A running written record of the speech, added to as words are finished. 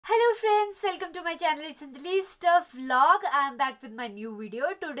friends, welcome to my channel. It's Anjali Stuff Vlog. I am back with my new video.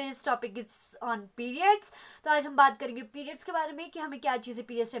 Today's topic is on periods. तो आज हम बात करेंगे periods के बारे में कि हमें क्या चीजें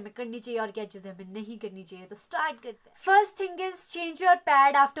periods टाइम में करनी चाहिए और क्या चीजें हमें नहीं करनी चाहिए. तो स्टार्ट करते हैं. First thing is change your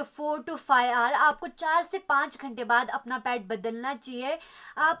pad after 4 to 5 our. आपको 4 से 5 घंटे बाद अपना पैड बदलना चाहिए.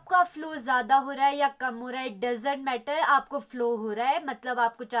 आपका फ्लो ज्यादा हो रहा है या कम हो रहा है, डजंट मैटर. आपको फ्लो हो रहा है मतलब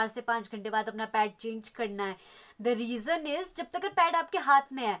आपको 4 से 5 घंटे बाद अपना पैड चेंज करना है. द रीजन इज जब तक पैड आपके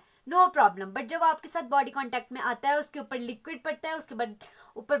हाथ में है नो प्रॉब्लम, बट जब आपके साथ बॉडी कांटेक्ट में आता है, उसके ऊपर लिक्विड पड़ता है, उसके बाद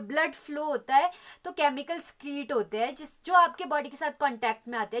ऊपर ब्लड फ्लो होता है, तो केमिकल्स क्रिएट होते हैं जो आपके बॉडी के साथ कांटेक्ट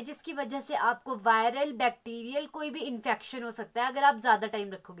में आते हैं, जिसकी वजह से आपको वायरल, बैक्टीरियल कोई भी इन्फेक्शन हो सकता है अगर आप ज्यादा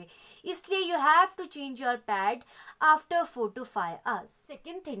टाइम रखोगे. इसलिए you have to change your pad after 4 to 5 hours.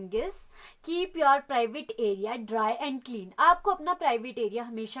 Second thing is keep your private area dry and clean. आपको अपना प्राइवेट एरिया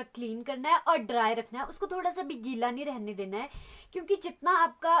हमेशा क्लीन करना है और ड्राई रखना है. उसको थोड़ा सा भी गीला नहीं रहने देना है, क्योंकि जितना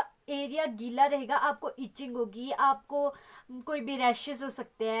आपका एरिया गीला रहेगा आपको इचिंग होगी, आपको कोई भी रैशेस हो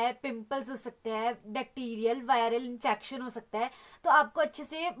सकते हैं, पिंपल्स हो सकते हैं, बैक्टीरियल वायरल इन्फेक्शन हो सकता है. तो आपको अच्छे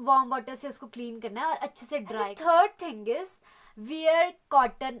से वार्म वाटर से उसको क्लीन करना है और अच्छे से dry. Third thing is wear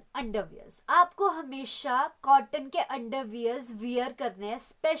cotton underwears. आपको हमेशा कॉटन के अंडरवियर्स वियर करने हैं.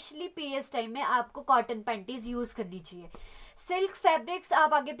 स्पेशली पीरियड्स टाइम में आपको कॉटन पैंटीज यूज करनी चाहिए. सिल्क फैब्रिक्स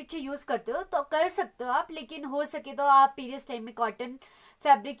आप आगे पीछे यूज करते हो तो कर सकते हो आप, लेकिन हो सके तो आप पीरियड्स टाइम में कॉटन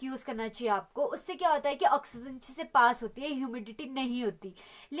फैब्रिक यूज करना चाहिए आपको. उससे क्या होता है कि ऑक्सीजन से पास होती है, ह्यूमिडिटी नहीं होती.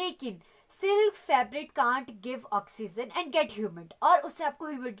 लेकिन silk fabric can't give oxygen and gate humid, और उससे आपको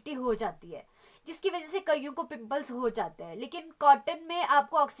ह्यूमिडिटी हो जाती है, जिसकी वजह से कईयों को पिंपल्स हो जाते हैं. लेकिन कॉटन में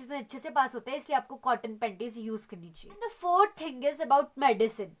आपको ऑक्सीजन अच्छे से पास होता है, इसलिए आपको कॉटन पैंटीज यूज करनी चाहिए. The fourth thing is about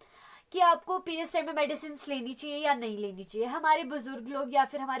medicine, कि आपको पीरियड्स टाइम में मेडिसिन लेनी चाहिए या नहीं लेनी चाहिए. हमारे बुजुर्ग लोग या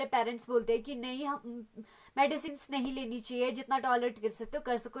फिर हमारे पेरेंट्स बोलते हैं कि नहीं, हम मेडिसिन नहीं लेनी चाहिए, जितना टॉलरेट कर सकते हो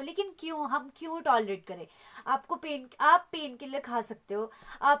कर सको. लेकिन हम क्यों टॉलरेट करें? आप पेन किलर खा सकते हो,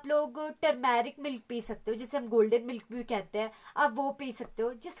 आप लोग टर्मेरिक मिल्क पी सकते हो, जिसे हम गोल्डन मिल्क भी कहते हैं, आप वो पी सकते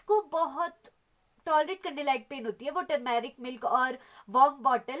हो. जिसको बहुत टॉलरेट करने लायक पेन होती है वो टर्मेरिक मिल्क और वार्म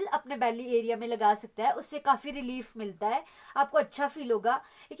बॉटल अपने बेली एरिया में लगा सकता है. उससे काफ़ी रिलीफ मिलता है, आपको अच्छा फील होगा.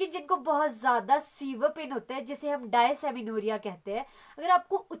 लेकिन जिनको बहुत ज़्यादा सीवियर पेन होता है, जिसे हम डायसेमिनोरिया कहते हैं, अगर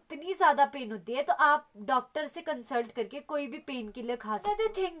आपको उतनी ज़्यादा पेन होती है तो आप डॉक्टर से कंसल्ट करके कोई भी पेन किलर खा सकते हैं.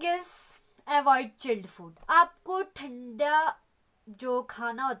 The thing is avoid chilled food. आपको ठंडा जो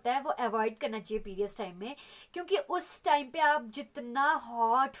खाना होता है वो अवॉइड करना चाहिए पीरियड्स टाइम में, क्योंकि उस टाइम पे आप जितना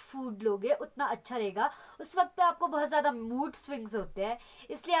हॉट फूड लोगे उतना अच्छा रहेगा. उस वक्त पे आपको बहुत ज़्यादा मूड स्विंग्स होते हैं,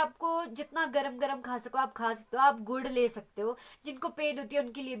 इसलिए आपको जितना गरम गरम खा सको आप खा सकते हो. आप गुड़ ले सकते हो, जिनको पेन होती है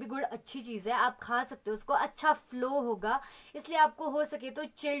उनके लिए भी गुड़ अच्छी चीज़ है, आप खा सकते हो, उसको अच्छा फ्लो होगा. इसलिए आपको हो सके तो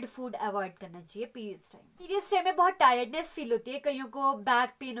चिल्ड फूड अवॉइड करना चाहिए पीरियड्स टाइम. पीरियड्स टाइम में बहुत टायर्डनेस फील होती है, कईयों को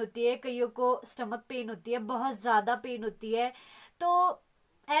बैक पेन होती है, कईयों को स्टमक पेन होती है, बहुत ज़्यादा पेन होती है. तो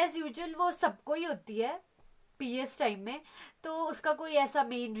एज यूजुअल वो सबको ही होती है पीरियड्स टाइम में, तो उसका कोई ऐसा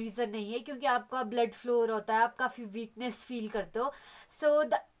मेन रीज़न नहीं है, क्योंकि आपका ब्लड फ्लो होता है, आप काफ़ी वीकनेस फील करते हो. So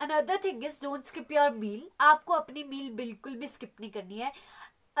the another thing is don't skip your meal. आपको अपनी मील बिल्कुल भी स्किप नहीं करनी है.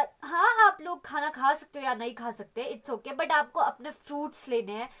 हाँ, आप लोग खाना खा सकते हो या नहीं खा सकते, इट्स ओके, बट आपको अपने फ्रूट्स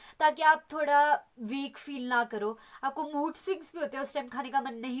लेने हैं ताकि आप थोड़ा वीक फील ना करो. आपको मूड स्विंग्स भी होते हैं, उस टाइम खाने का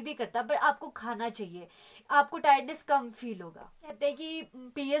मन नहीं भी करता, बट आपको खाना चाहिए, आपको टायर्डनेस कम फील होगा. कहते हैं कि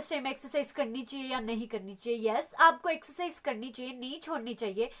पीरियड्स टाइम एक्सरसाइज करनी चाहिए या नहीं करनी चाहिए. यस, आपको एक्सरसाइज करनी चाहिए, नहीं छोड़नी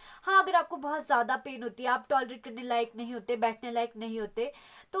चाहिए. हाँ, अगर आपको बहुत ज़्यादा पेन होती है, आप टॉलरेट करने लायक नहीं होते, बैठने लायक नहीं होते,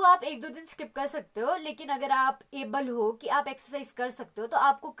 तो आप 1-2 दिन स्किप कर सकते हो. लेकिन अगर आप एबल हो कि आप एक्सरसाइज कर सकते हो तो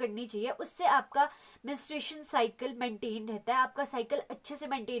आपको करनी चाहिए. उससे आपका मेंस्ट्रुएशन साइकिल मेंटेन रहता है, आपका साइकिल अच्छे से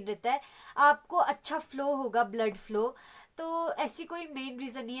मेंटेन रहता है, आपको अच्छा फ्लो होगा, ब्लड फ्लो. तो ऐसी कोई मेन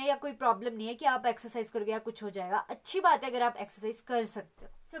रीज़न नहीं है या कोई प्रॉब्लम नहीं है कि आप एक्सरसाइज करोगे या कुछ हो जाएगा. अच्छी बात है अगर आप एक्सरसाइज कर सकते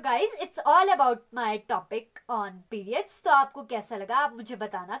हो. So guys, it's all about my topic on periods. तो आपको कैसा लगा आप मुझे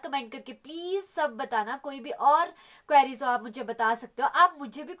बताना, कमेंट करके प्लीज सब बताना. कोई भी और क्वेरीज हो आप मुझे बता सकते हो, आप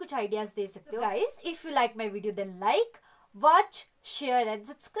मुझे भी कुछ आइडियाज दे सकते हो. Guys, if you like my video then like, watch, share and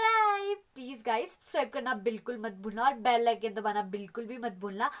subscribe. Please guys subscribe करना बिल्कुल मत भूलना और बेल आइकन दबाना बिल्कुल भी मत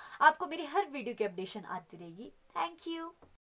भूलना. आपको मेरी हर वीडियो की अपडेशन आती रहेगी. Thank you.